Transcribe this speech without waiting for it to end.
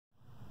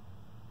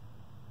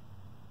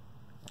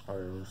Hey,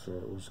 what's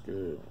up? What's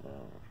good, man?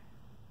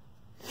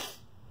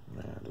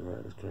 I just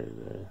had this crazy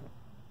ass,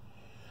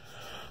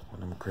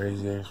 one of them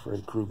crazy ass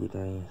Freddy Krueger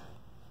dreams.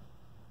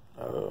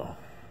 And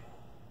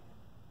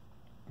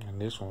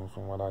this one,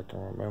 from what I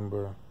can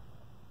remember,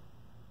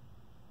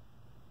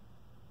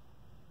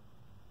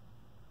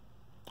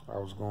 I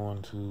was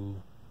going to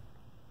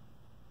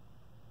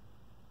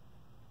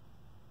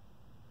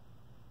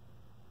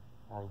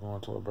a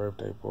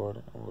birthday party,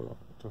 well,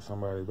 to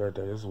somebody's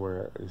birthday. This is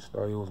where it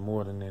started. It was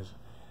more than this,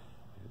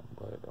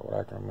 but what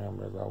I can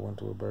remember is I went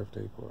to a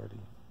birthday party.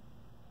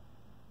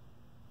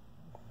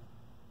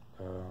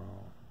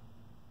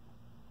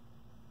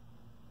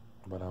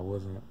 But I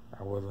wasn't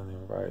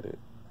invited.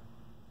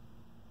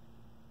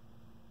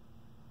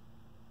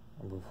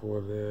 And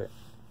before that,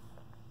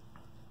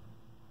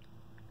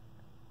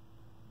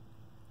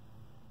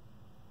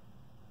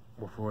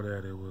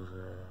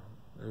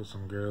 it was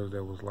some girls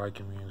that was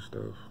liking me and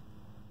stuff.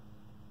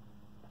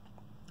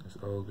 This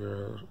old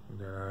girl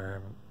that I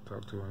haven't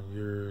talked to in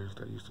years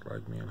that used to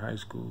like me in high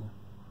school.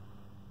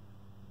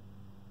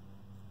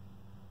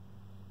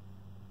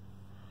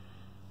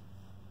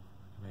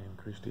 Named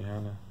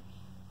Christiana.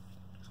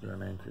 This girl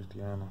named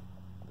Christiana.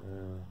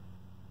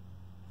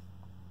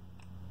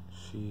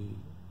 She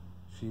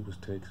was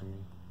texting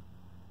me.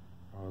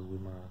 I was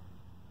with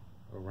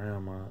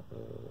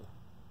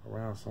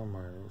around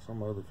somebody,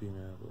 some other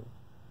female, but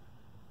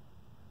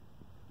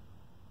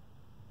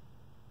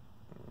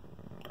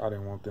I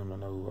didn't want them to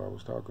know who I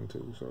was talking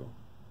to,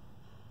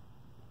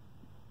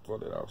 or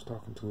that I was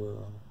talking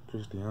to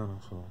Christiana,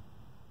 so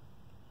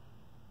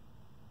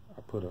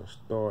I put a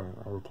star,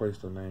 I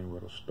replaced her name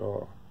with a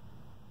star,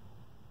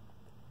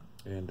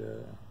 and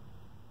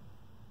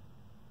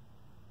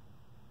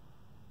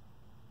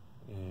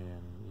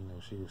you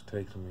know, she was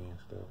texting me and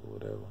stuff or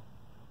whatever.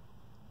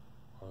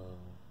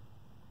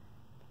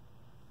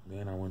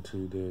 Then I went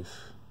to this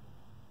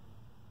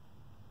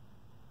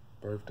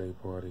birthday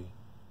party,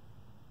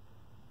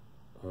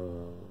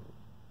 or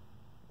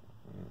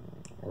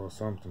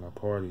something, a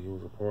party. It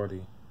was a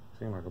party.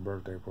 Seemed like a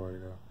birthday party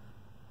though.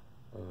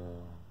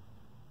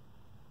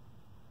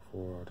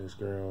 For this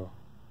girl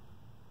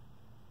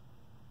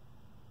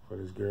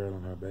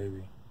and her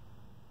baby.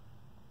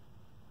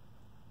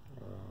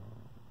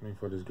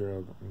 For this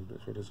girl's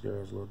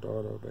little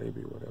daughter, or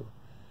baby, whatever.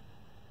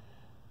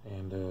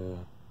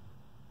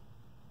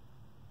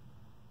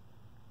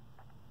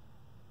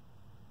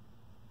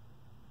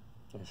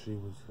 And she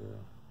was,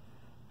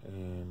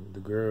 and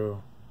the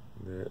girl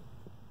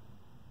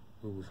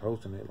who was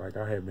hosting it, like,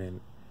 I had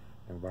been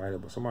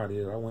invited, but I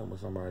went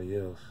with somebody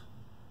else.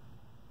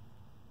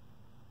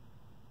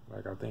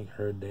 Like, I think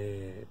her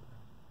dad,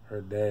 I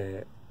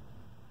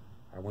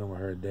went with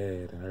her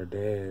dad, and her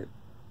dad,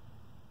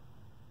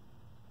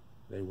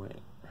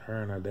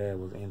 her and her dad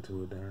was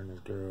into it, her and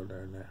this girl,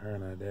 her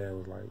and her dad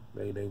was like,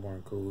 they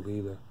weren't cool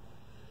either,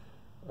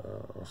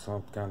 or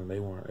some kind of, they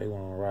weren't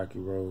on rocky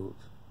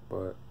roads,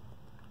 but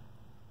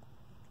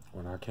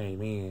when I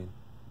came in,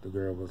 the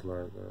girl was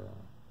like,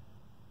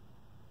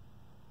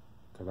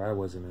 cause I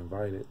wasn't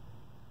invited,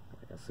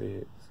 like I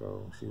said,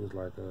 so she was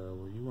like,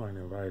 well, you weren't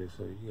invited,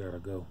 so you gotta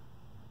go.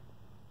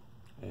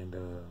 And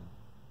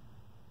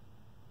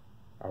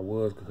I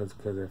was, cause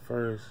at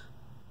first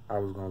I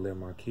was gonna let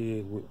my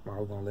kid. I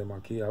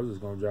was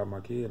just gonna drop my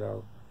kid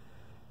out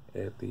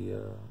at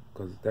the,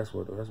 cause that's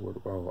what.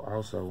 Oh,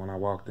 also when I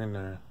walked in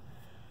there,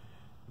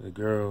 the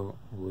girl,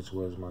 which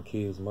was my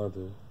kid's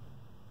mother,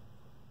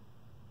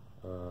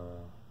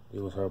 it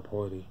was her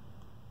party.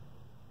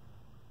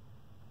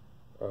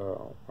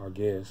 I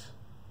guess.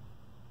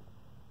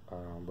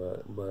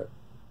 But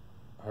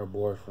her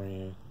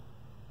boyfriend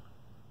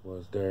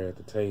was there at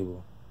the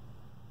table.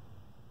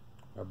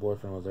 My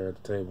boyfriend was there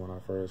at the table when I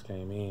first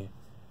came in.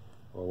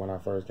 Or when I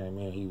first came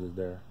in, he was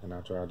there, and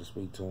I tried to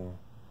speak to him.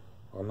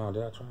 Oh no,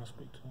 did I try to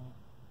speak to him?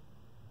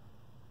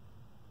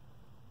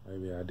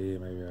 Maybe I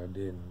did, maybe I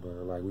didn't.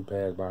 But like, we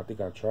passed by. I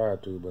think I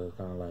tried to, but it's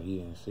kind of like he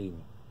didn't see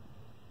me.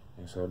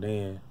 And so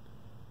then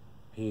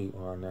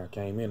when I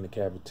came in the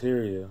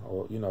cafeteria,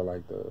 or you know,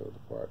 like the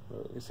part,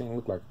 it seemed to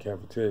look like a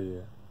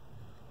cafeteria,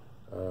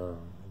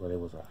 but it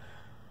was a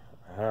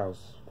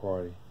house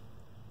party.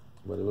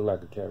 But it looked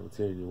like a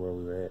cafeteria where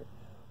we were at.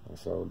 And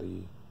so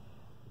the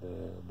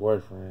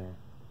boyfriend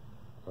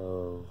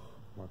of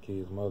my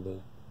kid's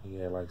mother, he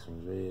had like some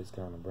dreads,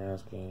 kind of brown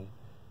skin,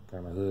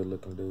 kind of hood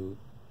looking dude,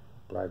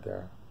 black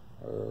guy.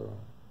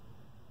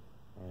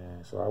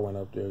 And so I went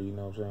up there, you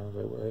know what I'm saying, I was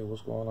like, well, hey,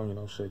 what's going on? You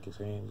know, shake his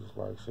hand, just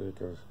like shit,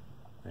 cause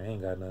I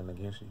ain't got nothing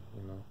against you,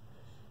 you know.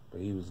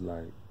 But he was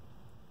like,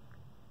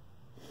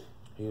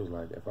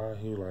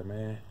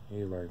 man,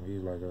 hey,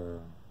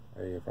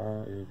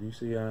 if you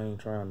see I'm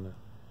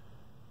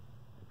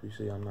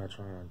not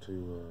trying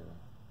to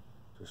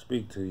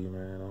speak to you,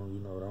 man,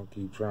 don't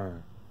keep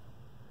trying.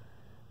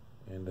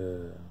 And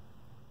you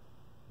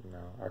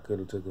know, I could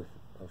have took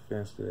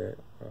offense to that,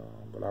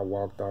 but I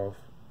walked off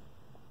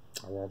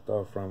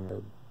from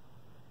him.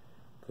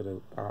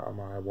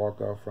 I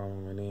walked off from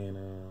him, and then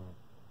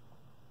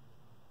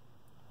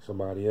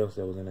somebody else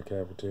that was in the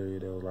cafeteria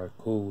that was like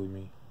cool with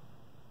me,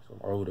 some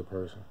older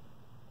person.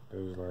 They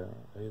was like,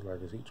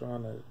 is he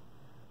trying to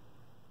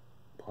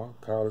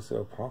call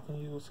himself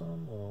punking you or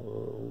something,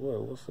 or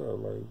what? What's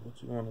up? Like,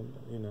 what you want to,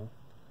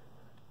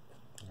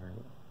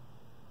 Like,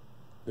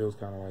 it was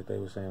kind of like they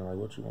were saying, like,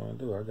 what you want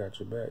to do? I got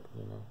your back,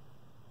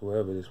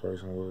 Whoever this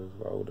person was,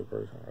 the older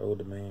person,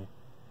 older man,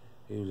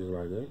 he was just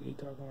like, hey, he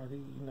talking like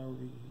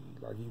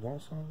like he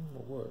wants something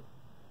or what?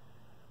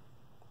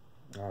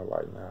 I was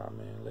like, nah,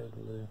 man,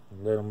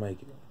 let him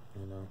make it,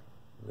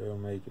 let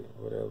him make it,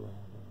 whatever,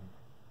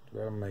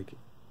 let him make it.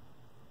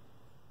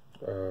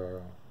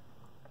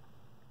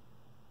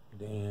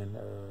 Then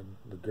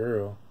the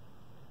girl,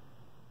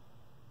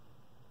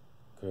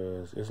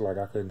 because it's like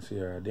I couldn't see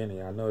her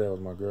identity. I know that was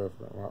my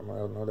girlfriend. I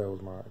know that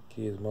was my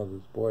kid's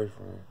mother's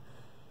boyfriend.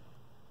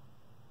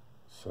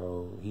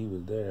 So he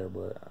was there,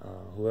 but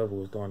whoever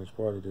was throwing this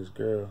party, this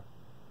girl,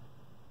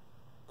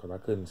 because I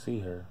couldn't see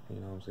her, you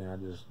know what I'm saying? I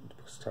just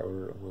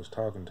was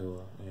talking to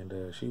her,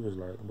 and she was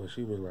like,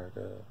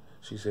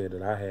 she said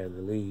that I had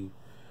to leave.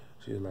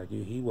 She was like,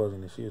 he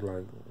wasn't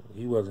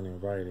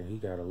invited. He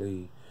got to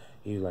leave.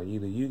 He was like,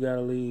 either you got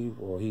to leave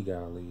or he got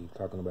to leave,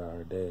 talking about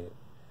her dad.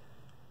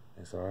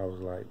 And so I was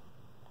like,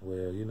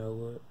 well, you know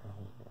what?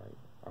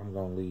 I'm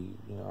going to leave.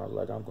 I was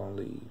like, I'm going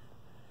to leave.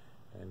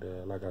 And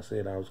like I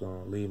said, I was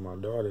going to leave my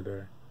daughter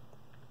there,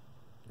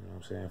 you know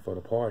what I'm saying, for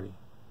the party.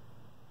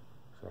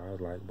 So I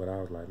was like,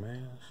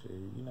 man, shit,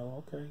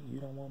 okay, you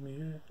don't want me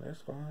here,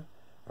 that's fine.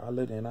 I'll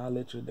let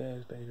your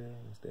dad stay here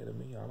instead of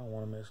me. I don't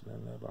want to mess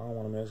nothing up. I don't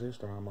want to mess his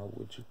time up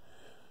with you.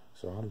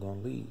 So I'm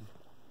going to leave,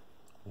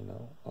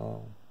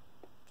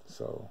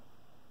 So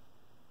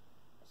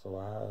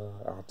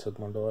I took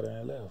my daughter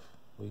and left.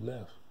 We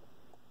left.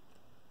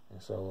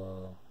 And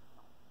so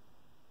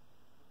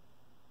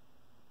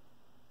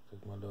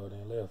took my daughter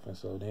and left. And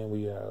so then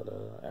we out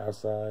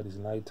outside, it's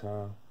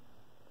nighttime.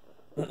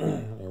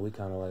 And we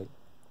kind of like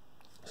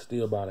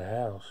still by the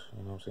house,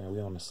 you know what I'm saying? We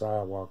on the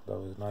sidewalk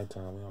though, it's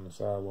nighttime, we on the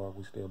sidewalk,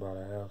 we still by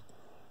the house.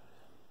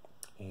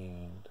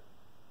 And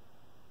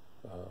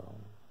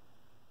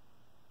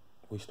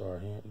we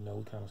start hearing,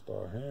 we kind of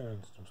start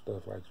hearing some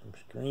stuff like some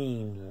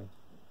screams, and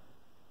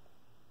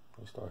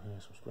we start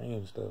hearing some screams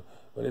and stuff.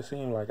 But it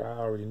seemed like I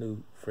already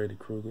knew Freddy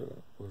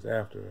Krueger was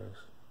after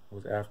us,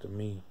 was after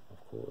me,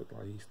 of course.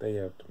 Like, he stay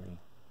after me.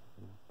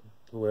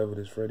 Whoever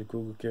this Freddy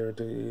Krueger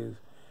character is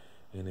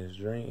in these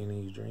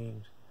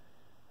dreams,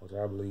 which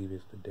I believe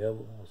is the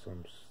devil or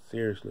some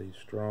seriously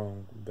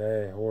strong,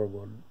 bad,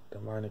 horrible,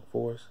 demonic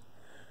force,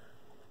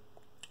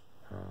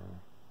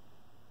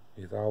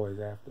 is always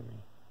after me.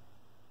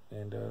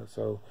 And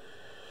so,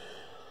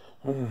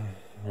 in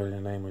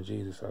the name of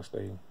Jesus, I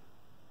stay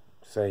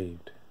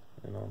saved,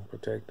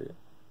 protected.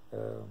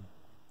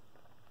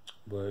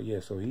 But yeah,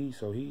 so I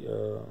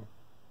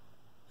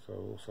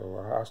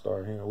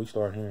started hearing, we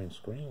started hearing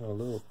screaming, a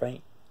little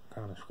faint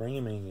kind of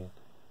screaming,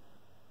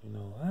 and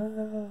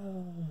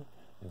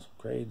and some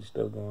crazy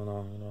stuff going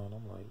on, and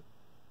I'm like,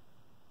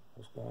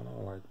 what's going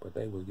on? Like, but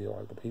they was getting,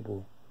 like, the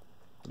people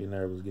in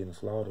there was getting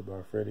slaughtered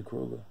by Freddy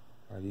Krueger.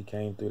 Like, he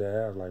came through the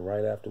house, like,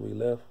 right after we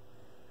left.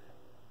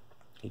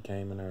 He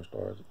came in there and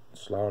started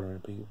slaughtering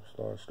people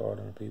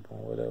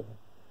and whatever.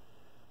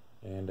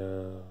 And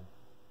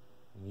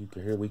we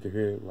could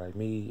hear like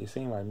me. It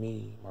seemed like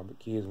me, my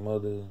kid's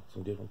mother,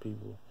 some different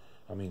people.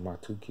 I mean, my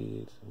two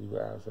kids. We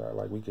were outside,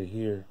 like, we could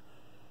hear,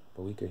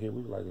 but we could hear.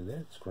 We were like, is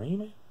that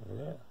screaming?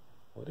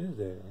 What is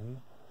that?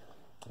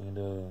 And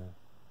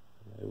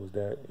it was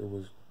that. It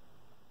was,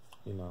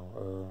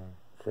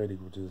 Freddy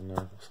was just in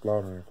there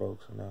slaughtering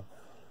folks. And I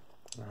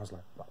was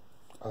like,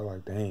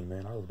 dang,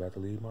 man, I was about to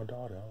leave my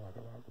daughter. I was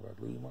about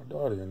to leave my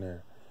daughter in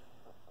there.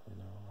 I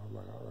was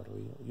like, I was about to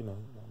leave, I'm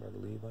about to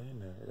leave her in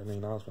there. I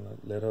mean, I was going to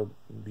let her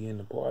be in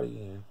the party,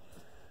 and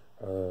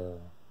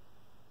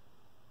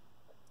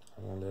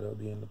I'm going to let her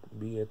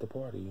be at the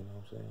party, you know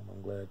what I'm saying?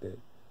 I'm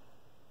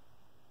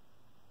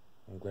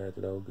glad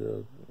that old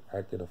girl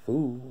acted a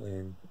fool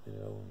and,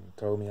 and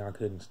told me I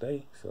couldn't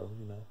stay. So,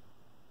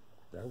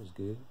 that was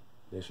good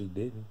that she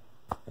didn't.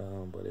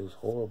 But it was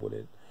horrible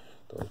that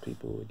those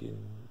people were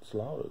getting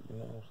slaughtered, you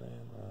know what I'm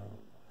saying?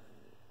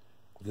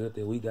 Good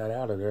that we got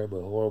out of there,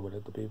 but horrible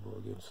that the people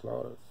were getting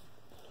slaughtered.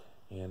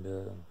 And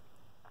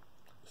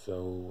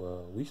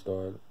so we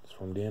started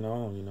from then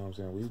on, you know what I'm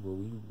saying? We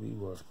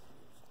were,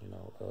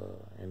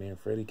 and then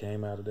Freddy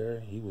came out of there.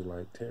 He was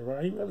like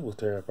terrorized. He really was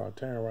terrified,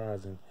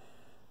 terrorizing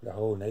the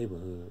whole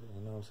neighborhood,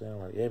 you know what I'm saying?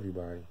 Like,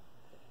 everybody.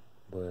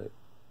 But,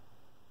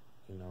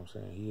 you know what I'm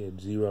saying? He had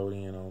zeroed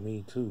in on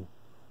me too,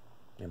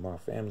 and my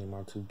family,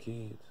 my two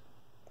kids,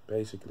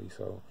 basically.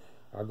 So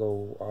I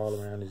go all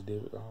around this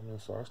different,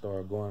 so I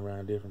started going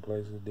around different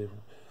places,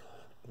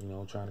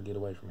 trying to get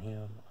away from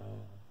him. I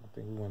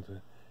think we went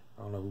to,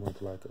 I don't know, we went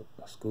to like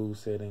a school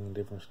setting and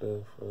different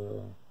stuff.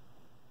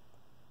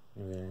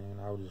 And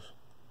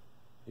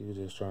he was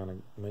just trying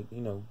to make,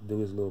 do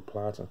his little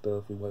plots and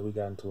stuff. We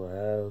got into a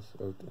house,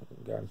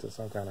 got into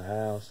some kind of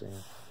house,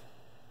 and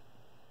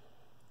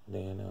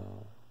then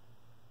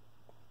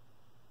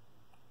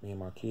me and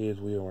my kids,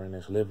 we were in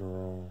this living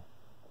room,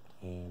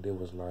 and it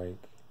was like,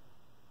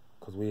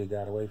 cause we had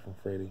got away from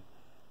Freddy,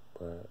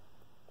 but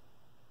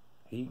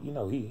he, you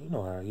know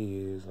how he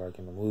is, like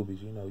in the movies,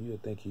 you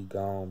would think he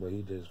gone, but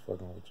he just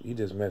fucking with you. He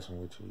just messing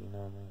with you, you know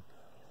what I mean?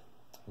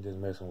 He just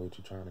messing with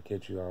you, trying to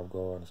catch you off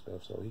guard and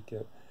stuff. So he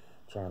kept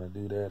trying to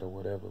do that or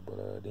whatever.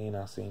 But then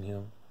I seen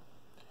him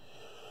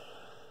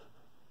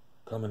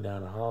coming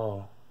down the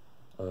hall.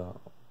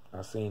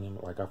 I seen him,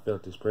 like I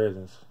felt his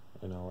presence,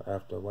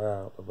 after a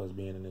while of us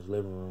being in his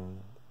living room,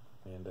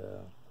 and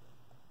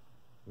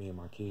me and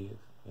my kids.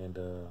 And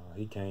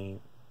he came.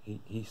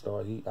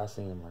 I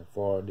seen him like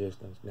far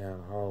distance down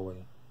the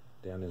hallway,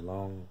 down this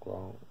long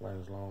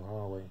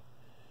hallway.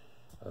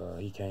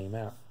 He came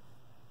out,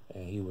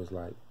 and he was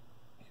like,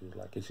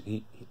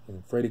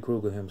 and Freddy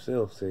Krueger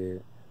himself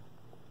said,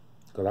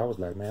 because I was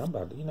like, man, I'm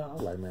about to, I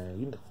was like,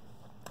 man,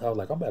 I was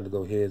like, I'm about to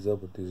go heads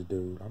up with this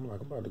dude. I'm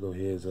about to go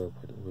heads up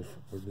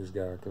with this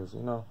guy, because,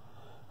 I'm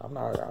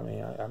not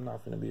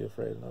finna be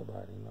afraid of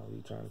nobody,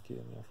 he trying to kill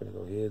me. I'm finna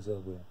go heads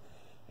up with him.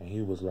 And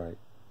he was like,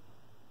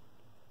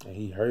 and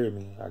he heard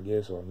me, I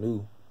guess, or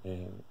knew,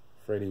 and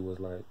Freddy was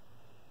like,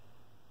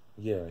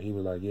 yeah,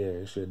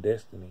 it's your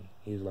destiny.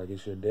 He was like,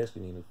 it's your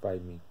destiny to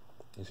fight me.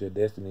 It's your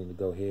destiny to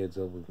go heads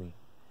up with me.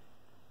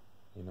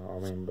 He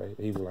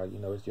was like,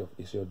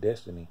 it's your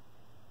destiny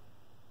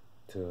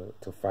to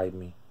fight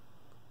me.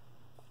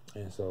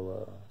 And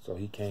so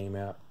he came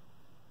out.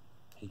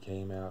 He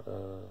came out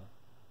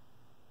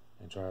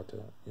and tried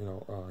to,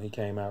 he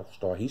came out.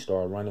 He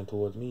started running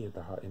towards me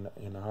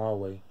in the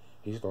hallway.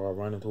 He started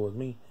running towards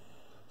me,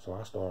 so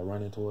I started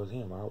running towards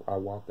him. I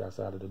walked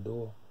outside of the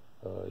door.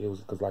 It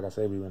was because, like I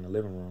said, we were in the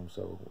living room,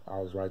 so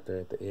I was right there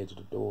at the edge of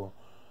the door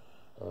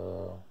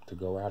to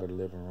go out of the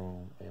living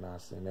room, and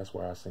that's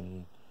where I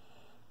seen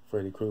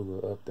Freddy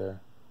Krueger up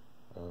there,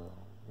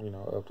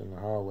 up in the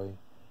hallway,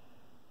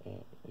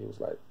 and it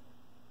was like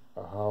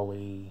a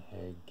hallway,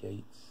 had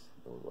gates.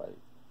 It was like,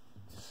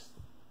 just,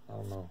 I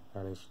don't know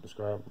how to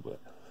describe it, but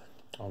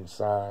on the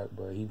side.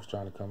 But he was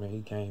trying to come in.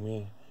 He came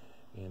in,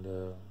 and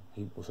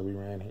so we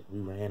ran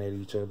at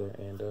each other,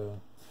 and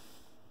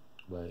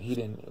but he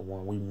didn't.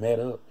 When we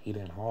met up, he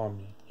didn't harm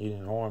me.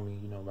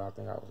 But I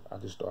think I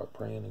just started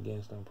praying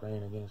against him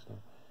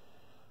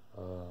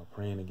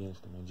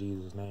in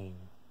Jesus' name.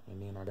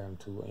 And then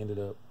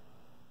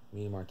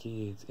me and my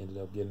kids ended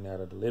up getting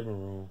out of the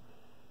living room,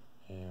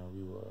 and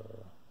we were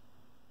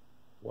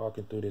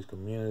walking through this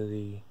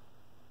community.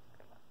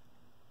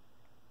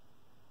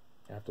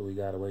 After we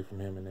got away from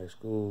him in that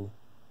school,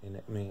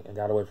 and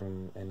got away from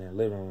him in that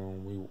living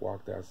room, we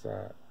walked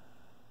outside.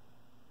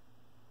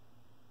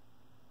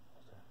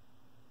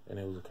 And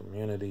it was a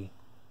community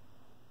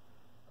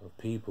of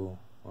people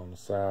on the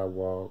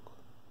sidewalk,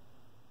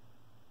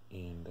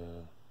 and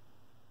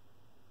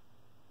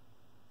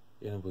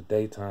it was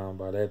daytime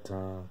by that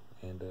time,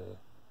 and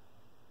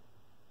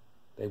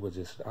they were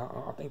just,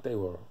 I think they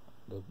were,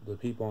 the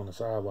people on the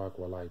sidewalk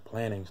were like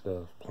planting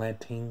stuff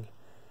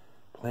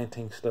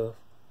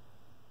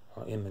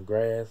in the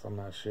grass. I'm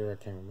not sure, I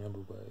can't remember,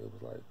 but it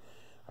was like,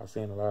 I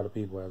seen a lot of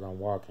people as I'm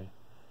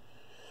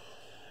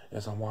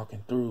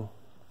walking through,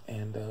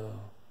 and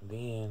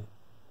then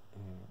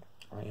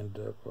I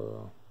ended up,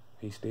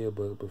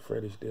 but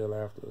Freddy's still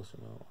after us,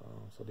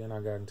 so then I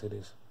got into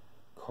this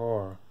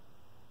car.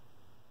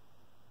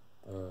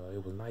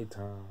 It was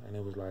nighttime, and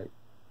it was like,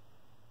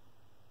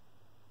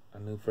 I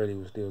knew Freddy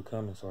was still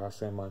coming, so I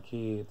sent my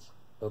kids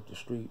up the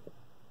street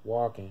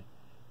walking,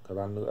 because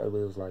I knew it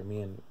was like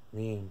me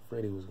and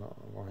Freddy was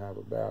gonna have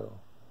a battle.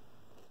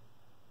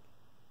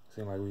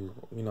 Seemed like I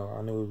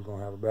knew we was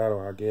gonna have a battle,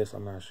 I guess,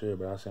 I'm not sure,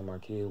 but I sent my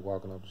kids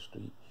walking up the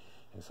street,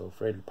 and so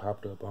Freddy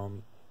popped up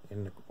on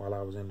me while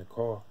I was in the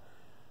car.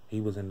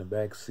 He was in the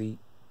back seat,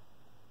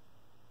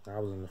 I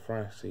was in the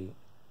front seat,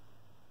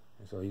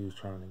 and so he was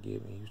trying to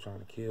get me, he was trying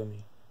to kill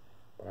me.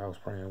 But I was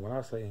praying. When I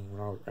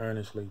was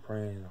earnestly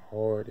praying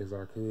hard as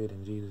I could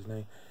in Jesus'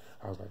 name,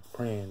 I was like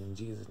praying in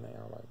Jesus' name.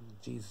 I was like, in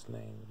Jesus'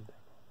 name,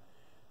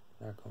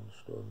 you're not going to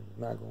destroy me.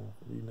 You're not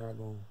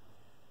going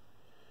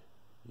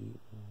to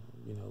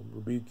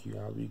rebuke you.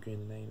 I'll rebuke you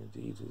in the name of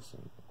Jesus.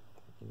 And,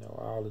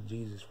 all the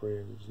Jesus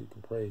prayers that you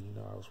can pray,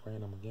 I was praying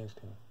them against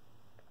him.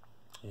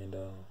 And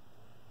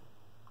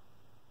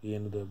he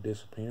ended up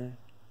disappearing.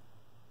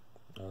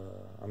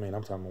 I'm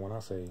talking about when I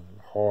say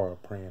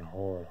hard, praying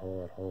hard.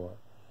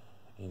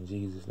 In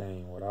Jesus'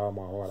 name, with all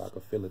my heart, I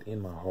could feel it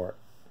in my heart.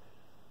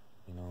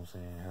 You know what I'm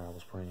saying? How I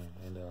was praying,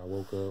 and I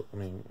woke up.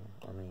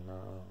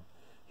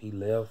 He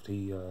left.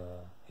 He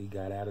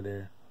got out of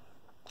there.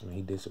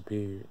 He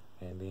disappeared,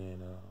 and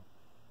then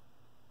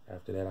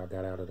after that, I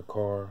got out of the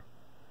car,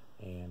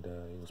 and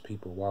it was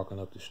people walking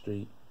up the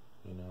street.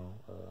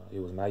 It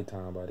was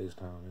nighttime by this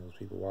time. It was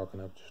people walking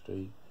up the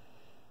street,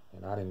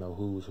 and I didn't know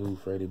who was who.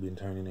 Freddy been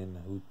turning into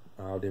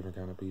all different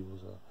kind of people.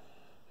 So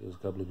it was a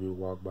couple of people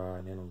walked by,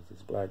 and then it was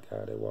this black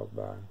guy that walked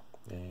by,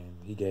 and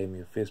he gave me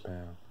a fist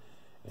pound,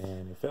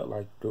 and it felt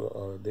like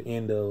the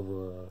end of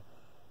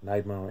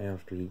Nightmare on Elm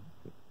Street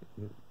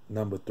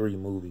 #3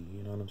 movie.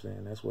 You know what I'm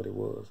saying? That's what it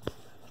was.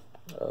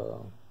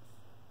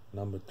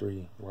 Number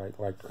 3,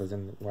 like, because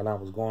when I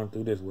was going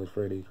through this with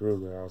Freddy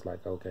Krueger, I was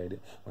like, okay,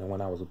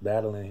 when I was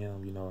battling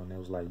him, you know, and it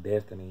was like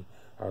destiny,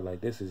 I was like,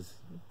 this is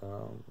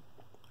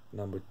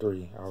number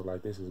 3. I was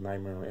like, this is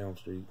Nightmare on Elm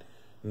Street,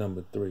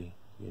 number 3.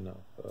 You know,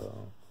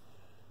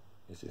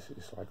 it's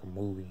like a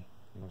movie.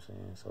 You know what I'm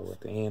saying? So at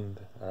the end,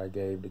 I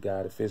gave the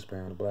guy the fist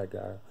pound, the black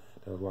guy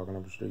that was walking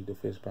up the street, the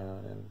fist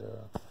pound, and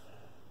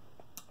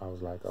I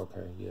was like,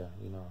 okay, yeah,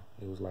 you know,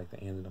 it was like the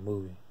end of the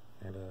movie,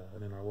 and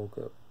then I woke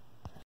up.